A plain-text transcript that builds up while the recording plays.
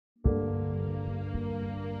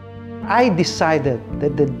I decided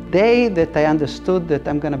that the day that I understood that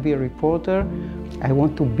I'm going to be a reporter, I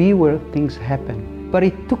want to be where things happen. But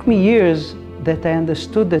it took me years that I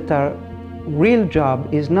understood that our real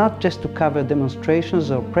job is not just to cover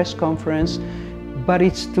demonstrations or press conference, but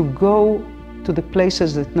it's to go to the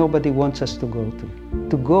places that nobody wants us to go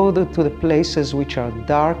to go to the places which are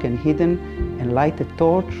dark and hidden, and light a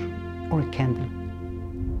torch or a candle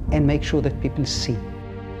and make sure that people see.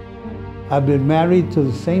 I've been married to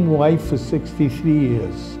the same wife for 63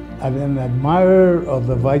 years. I've been an admirer of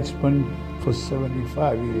the Weizmann for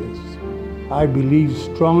 75 years. I believe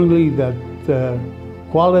strongly that the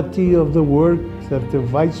quality of the work that the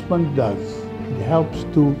Weizmann does, it helps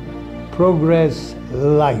to progress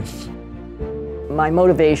life. My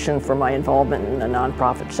motivation for my involvement in the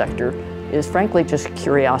nonprofit sector is frankly just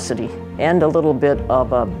curiosity and a little bit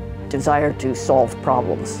of a desire to solve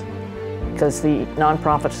problems. Because the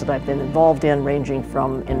nonprofits that I've been involved in, ranging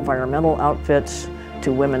from environmental outfits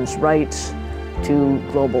to women's rights to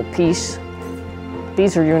global peace,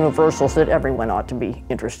 these are universals that everyone ought to be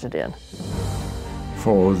interested in.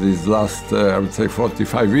 For these last, I would say,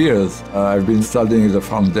 45 years, I've been studying the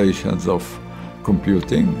foundations of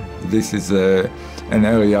computing. This is an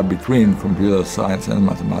area between computer science and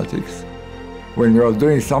mathematics. When you're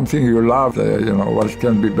doing something you love, what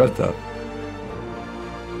can be better?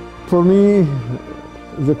 For me,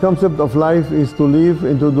 the concept of life is to live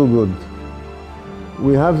and to do good.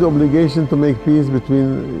 We have the obligation to make peace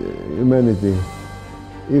between humanity.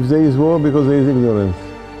 If there is war, because there is ignorance.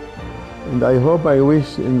 And I hope, I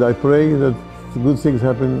wish, and I pray that good things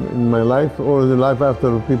happen in my life or in the life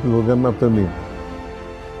after people who come after me.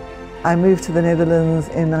 I moved to the Netherlands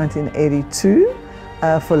in 1982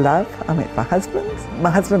 for love. I met my husband. My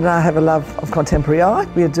husband and I have a love of contemporary art.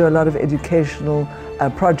 We do a lot of educational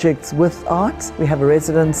projects with art. We have a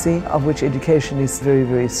residency of which education is a very,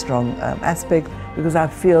 very strong aspect, because I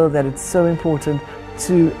feel that it's so important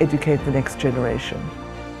to educate the next generation.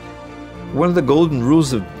 One of the golden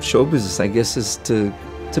rules of show business, I guess, is to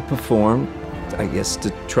perform, I guess, to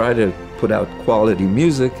try to put out quality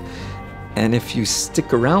music. And if you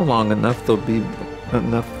stick around long enough, there'll be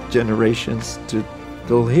enough generations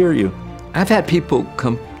they'll hear you. I've had people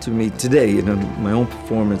come to me today, my own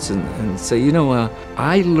performance, and say,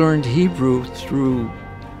 I learned Hebrew through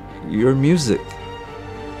your music.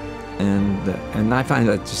 And I find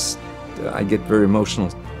that I get very emotional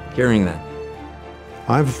hearing that.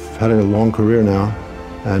 I've had a long career now,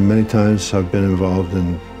 and many times I've been involved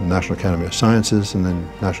in the National Academy of Sciences and then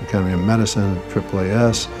National Academy of Medicine,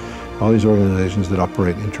 AAAS, all these organizations that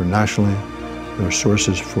operate internationally. They're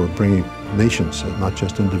sources for bringing nations, not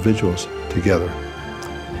just individuals, together.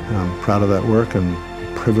 And I'm proud of that work and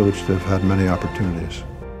privileged to have had many opportunities.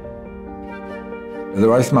 The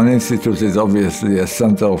Weizmann Institute is obviously a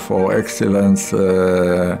center for excellence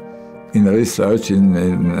in research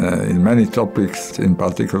in many topics, in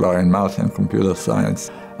particular in math and computer science.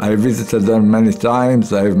 I visited them many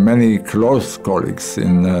times. I have many close colleagues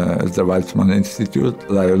in the Weizmann Institute.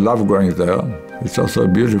 I love going there. It's also a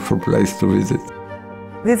beautiful place to visit.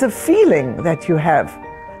 There's a feeling that you have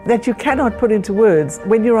that you cannot put into words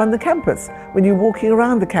when you're on the campus, when you're walking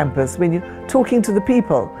around the campus, when you're talking to the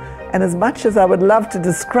people. And as much as I would love to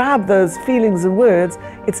describe those feelings in words,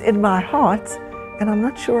 it's in my heart, and I'm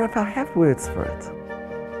not sure if I have words for it.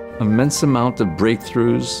 Immense amount of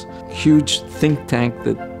breakthroughs, huge think tank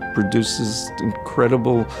that produces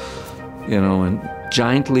incredible, and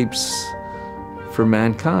giant leaps for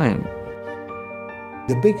mankind.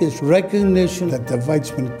 The biggest recognition that the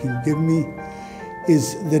Weizmann can give me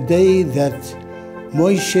is the day that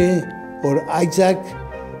Moshe or Isaac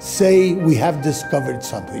say, we have discovered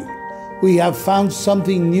something. We have found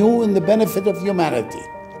something new in the benefit of humanity.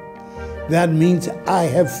 That means I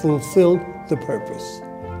have fulfilled the purpose.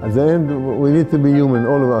 At the end, we need to be human,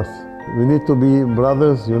 all of us. We need to be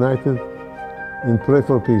brothers, united, and pray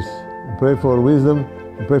for peace, and pray for wisdom,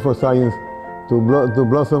 and pray for science to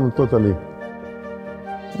blossom totally.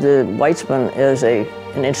 The Weizmann is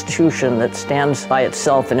an institution that stands by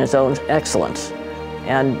itself in its own excellence.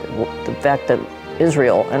 And the fact that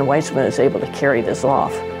Israel and Weizmann is able to carry this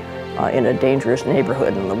off in a dangerous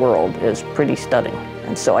neighborhood in the world is pretty stunning.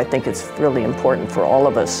 And so I think it's really important for all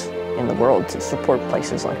of us in the world to support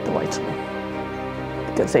places like the Weizmann,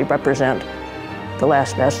 because they represent the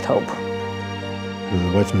last best hope.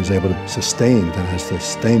 The Weizmann is able to sustain and has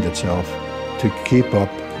sustained itself to keep up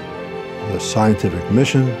the scientific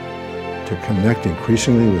mission, to connect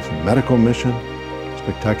increasingly with the medical mission,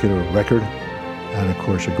 spectacular record, and of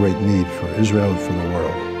course a great need for Israel and for the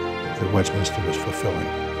world that Weizmann Institute is fulfilling,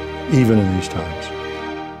 even in these times.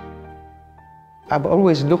 I've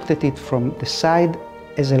always looked at it from the side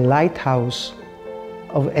as a lighthouse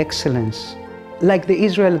of excellence, like the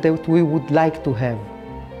Israel that we would like to have,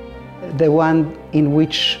 the one in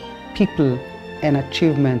which people and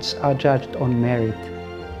achievements are judged on merit,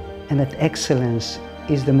 and that excellence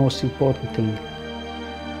is the most important thing.